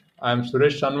I am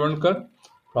Suresh Chanvankar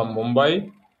from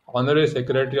Mumbai, Honorary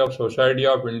Secretary of Society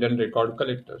of Indian Record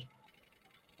Collectors.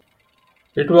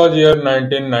 It was year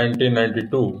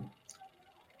 1992.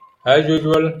 As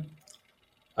usual,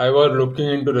 I was looking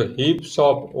into the heaps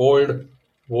of old,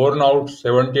 worn-out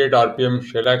 78 RPM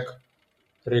shellac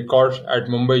records at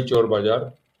Mumbai Chor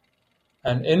Bazaar,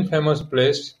 an infamous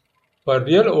place for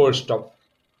real old stuff.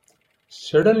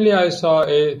 Suddenly I saw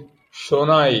a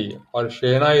Shonai or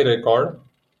Shehnai record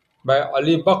by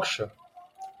Ali Baksh,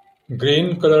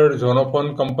 green-colored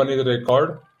Zonophone Company's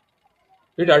record.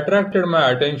 It attracted my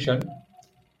attention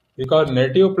because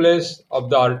native place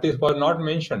of the artist was not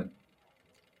mentioned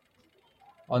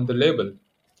on the label.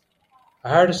 I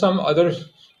had some other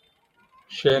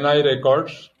Shehnai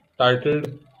records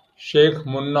titled Sheikh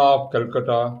Munna of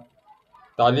Calcutta,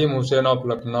 Talim Hussain of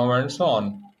Lucknow, and so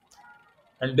on,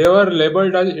 and they were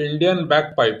labeled as Indian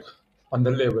bagpipe on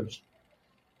the labels.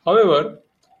 However,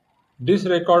 this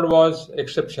record was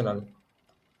exceptional.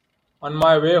 On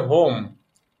my way home,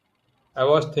 I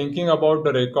was thinking about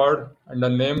the record and the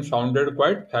name sounded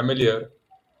quite familiar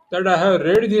that I have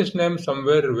read this name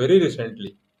somewhere very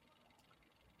recently.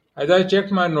 As I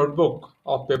checked my notebook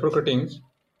of paper cuttings,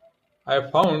 I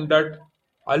found that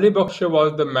Ali Baksha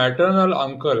was the maternal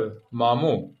uncle,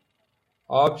 Mamu,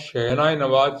 of Shehnai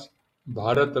Nawaz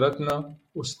Bharat Ratna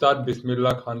Ustad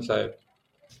Bismillah Khan Saheb.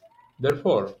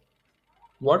 Therefore,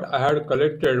 what I had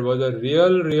collected was a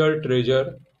real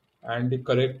treasure and the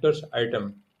collector's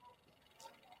item.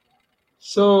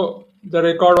 So the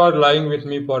record was lying with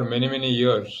me for many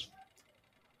years.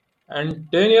 And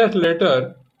 10 years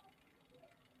later,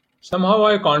 somehow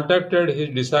I contacted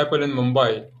his disciple in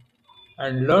Mumbai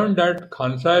and learned that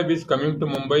Khan Sahib is coming to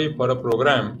Mumbai for a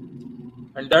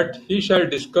program and that he shall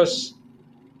discuss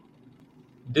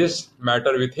this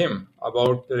matter with him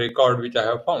about the record which I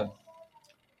have found.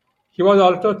 He was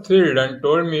also thrilled and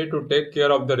told me to take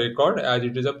care of the record as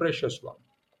it is a precious one.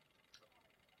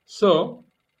 So,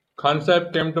 Khan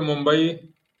Sahib came to Mumbai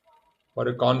for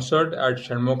a concert at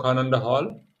Shanmukhananda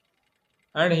Hall,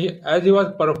 and as he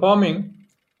was performing,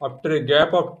 after a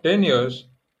gap of 10 years,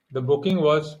 the booking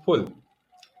was full.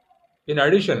 In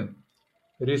addition,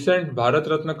 recent Bharat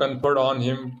Ratna conferred on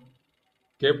him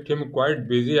kept him quite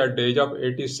busy at the age of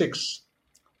 86.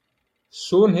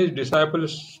 Soon his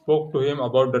disciples spoke to him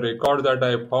about the record that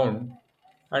I found,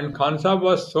 and Khan Sahib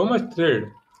was so much thrilled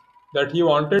that he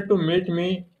wanted to meet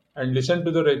me and listen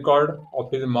to the record of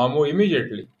his Mamu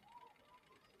immediately.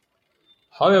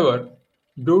 However,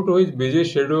 due to his busy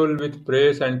schedule with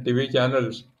press and TV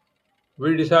channels,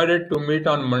 we decided to meet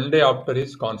on Monday after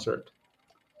his concert.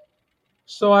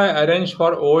 So I arranged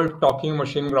for old talking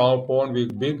machine gramophone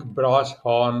with big brass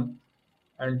horn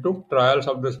and took trials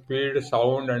of the speed,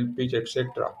 sound and pitch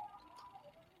etc.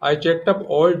 I checked up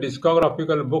old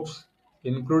discographical books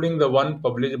including the one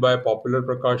published by Popular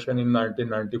Prakashan in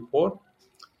 1994.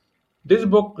 This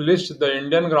book lists the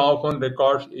Indian gramophone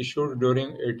records issued during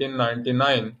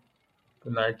 1899 to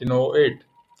 1908,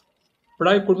 but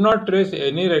I could not trace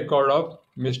any record of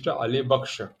Mr. Ali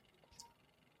Baksh.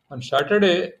 On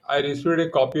Saturday, I received a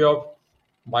copy of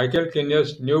Michael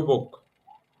Kinnear's new book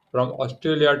from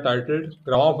Australia titled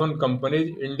Gramophone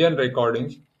Company's Indian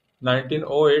Recordings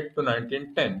 1908 to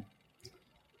 1910.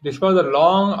 This was a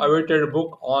long-awaited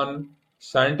book on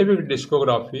scientific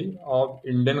discography of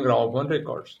Indian gramophone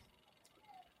records.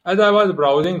 As I was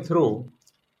browsing through,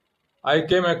 I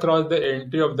came across the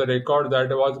entry of the record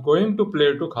that I was going to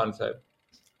play to Khan Sahib.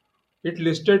 It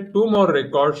listed two more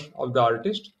records of the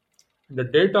artist. The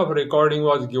date of recording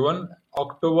was given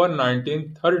October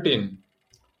 1913,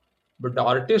 but the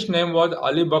artist's name was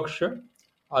Ali Baksh,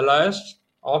 alias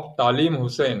of Talim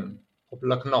Hussain of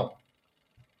Lucknow.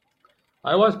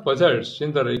 I was puzzled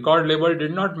since the record label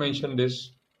did not mention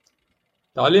this.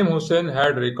 Talim Hussain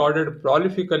had recorded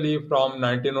prolifically from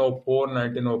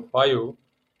 1904-1905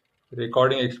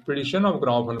 recording expedition of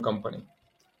Gramophone Company.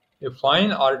 A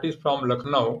fine artist from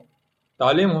Lucknow,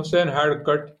 Talim Hussain had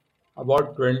cut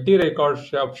about 20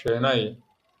 records of Shehnai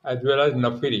as well as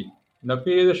Nafiri.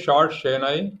 Nafiri is a short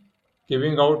Shehnai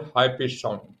giving out high-pitched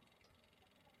sound.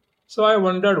 So I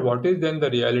wondered what is then the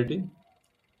reality?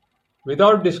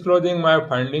 Without disclosing my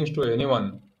findings to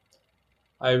anyone,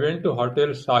 I went to Hotel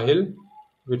Sahil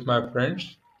with my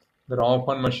friends, the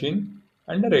gramophone machine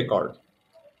and the record.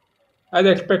 As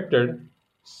expected,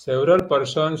 several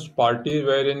persons' parties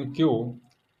were in queue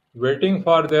waiting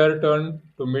for their turn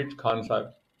to meet Khan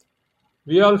Sahib.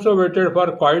 We also waited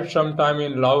for quite some time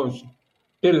in lounge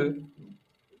till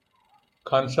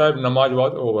Khan Sahib Namaz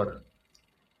was over.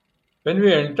 When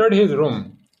we entered his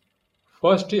room,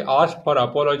 first he asked for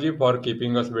apology for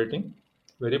keeping us waiting,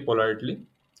 very politely.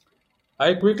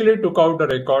 I quickly took out the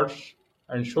records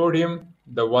and showed him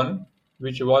the one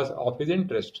which was of his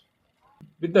interest.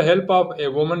 With the help of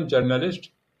a woman journalist,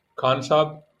 Khan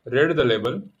Saheb read the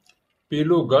label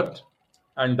Pilu Gat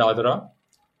and Dadra,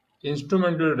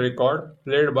 instrumental record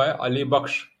played by Ali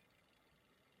Baksh.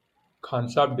 Khan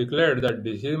Saheb declared that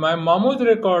this is my Mamu's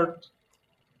record,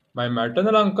 my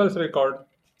maternal uncle's record.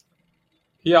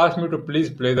 He asked me to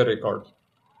please play the record.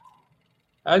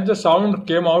 As the sound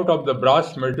came out of the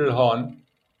brass metal horn,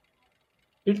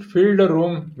 it filled the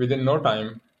room within no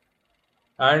time,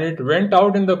 and it went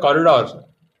out in the corridors.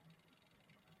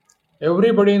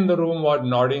 Everybody in the room was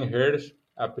nodding heads,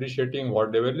 appreciating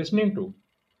what they were listening to.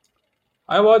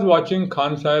 I was watching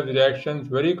Khan Sahib's reactions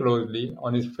very closely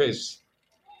on his face.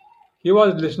 He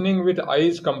was listening with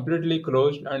eyes completely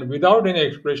closed and without any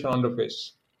expression on the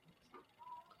face.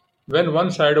 When one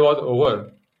side was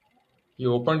over, he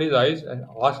opened his eyes and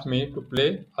asked me to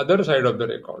play other side of the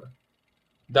record,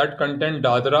 that contained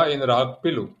Dadra in Rag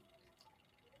Pilu.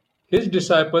 His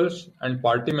disciples and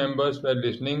party members were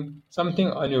listening something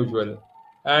unusual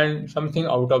and something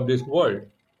out of this world.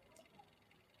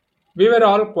 We were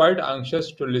all quite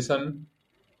anxious to listen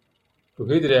to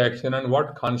his reaction and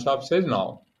what Khan Sahib says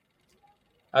now.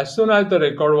 As soon as the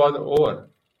record was over,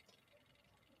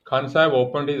 Khan Sahib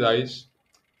opened his eyes,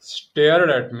 stared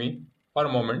at me for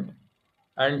a moment,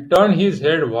 and turned his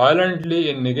head violently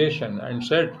in negation and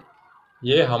said,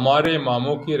 ये हमारे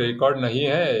मामू की record नहीं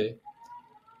है.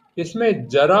 इसमें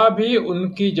जरा भी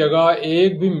उनकी जगह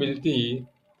एक भी मिलती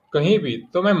कहीं भी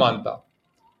तो मैं मानता.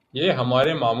 ये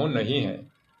हमारे मामू नहीं है.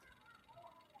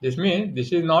 This means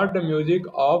this is not the music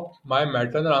of my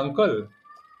maternal uncle.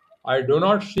 I do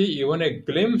not see even a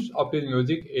glimpse of his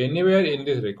music anywhere in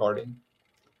this recording.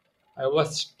 I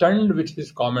was stunned with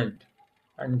his comment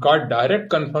and got direct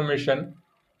confirmation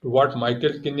to what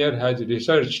Michael Kinnear has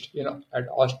researched at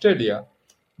Australia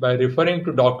by referring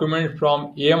to documents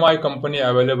from EMI company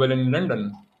available in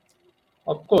London.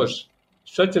 Of course,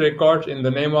 such records in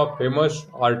the name of famous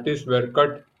artists were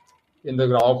cut in the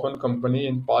gramophone company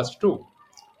in past too.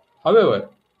 However,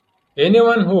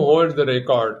 anyone who holds the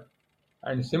record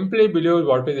and simply believes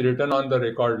what is written on the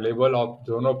record label of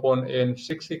Zonophone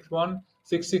N661,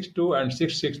 662 and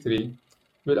 663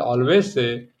 will always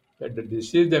say that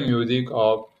this is the music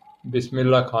of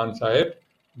Bismillah Khan Saheb,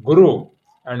 Guru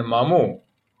and Mamu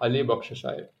Ali Baksh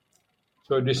Saheb.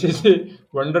 So this is a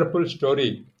wonderful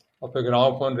story of a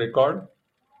gramophone record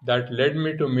that led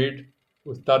me to meet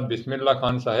Ustad Bismillah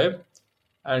Khan Saheb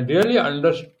and really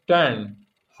understand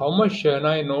how much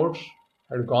Shehnai notes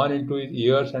had gone into his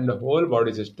ears and the whole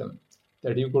body system,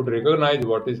 that he could recognize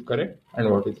what is correct and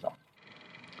what is wrong.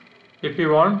 If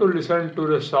you want to listen to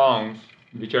the songs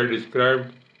which are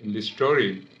described in this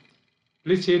story,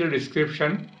 please see the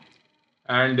description,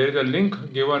 and there is a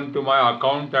link given to my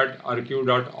account at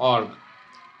archive.org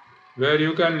where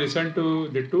you can listen to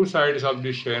the two sides of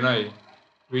the Shehnai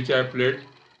which I played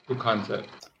to Khan Sahib.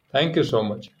 Thank you so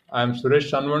much. I am Suresh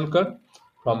Chanvankar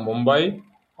from Mumbai,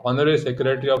 Honorary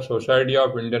Secretary of Society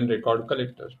of Indian Record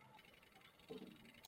Collectors.